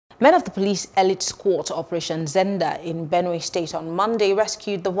Men of the police elite squad Operation Zenda in Benue State on Monday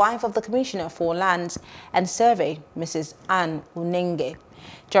rescued the wife of the Commissioner for Lands and Survey, Mrs. Unenge.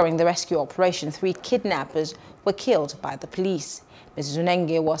 During the rescue operation, 3 kidnappers were killed by the police. Mrs.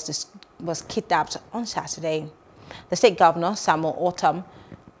 Unenge was kidnapped on Saturday. The state governor, Samuel Otam,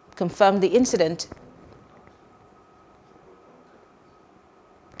 confirmed the incident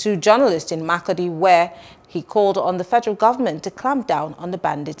to journalists in Makurdi, where he called on the federal government to clamp down on the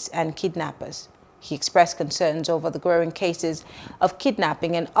bandits and kidnappers. He expressed concerns over the growing cases of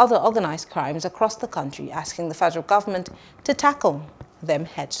kidnapping and other organized crimes across the country, asking the federal government to tackle them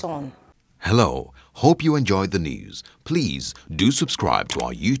heads-on. Hello, hope you enjoyed the news. Please do subscribe to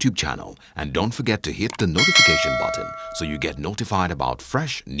our YouTube channel and don't forget to hit the notification button so you get notified about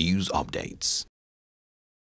fresh news updates.